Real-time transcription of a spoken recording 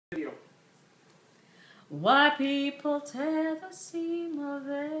Why people tear the seam of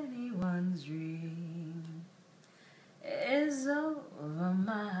anyone's dream is over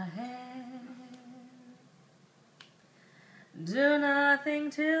my head. Do nothing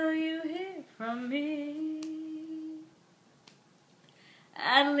till you hear from me.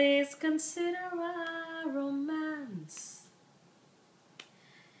 At least consider our romance.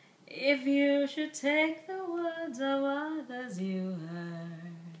 If you should take the words of others you heard,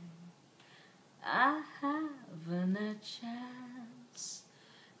 I haven't a chance.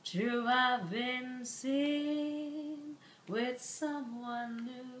 True, I've been seen with someone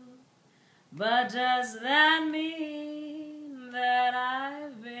new, but does that mean that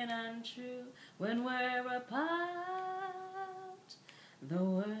I've been untrue? When we're apart, the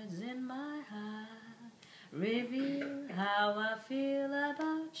words in my heart reveal how I feel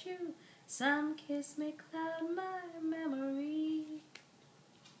about you. Some kiss may cloud my memory,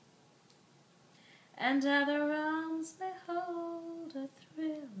 and other arms may hold a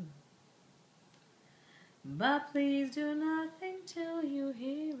thrill. But please do nothing till you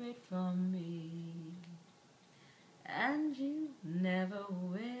hear it from me, and you never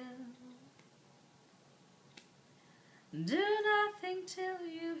will. Do nothing till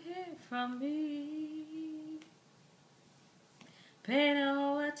you hear from me. Pay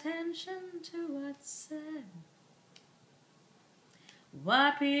no attention to what's said.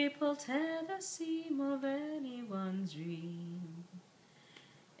 Why people tear the seam of anyone's dream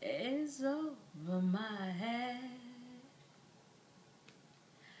is over my head.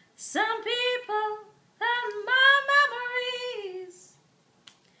 Some people have my memories,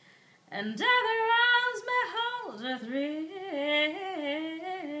 and other arms may hold a thrill.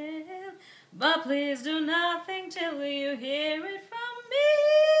 But please do nothing till you hear it from me,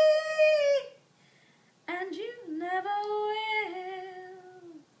 and you never will.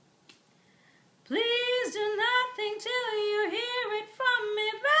 Please do nothing till you hear it from me,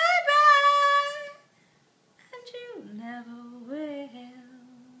 baby, and you never will.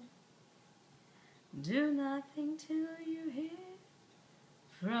 Do nothing till you hear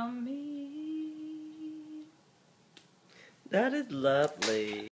from me. That is lovely.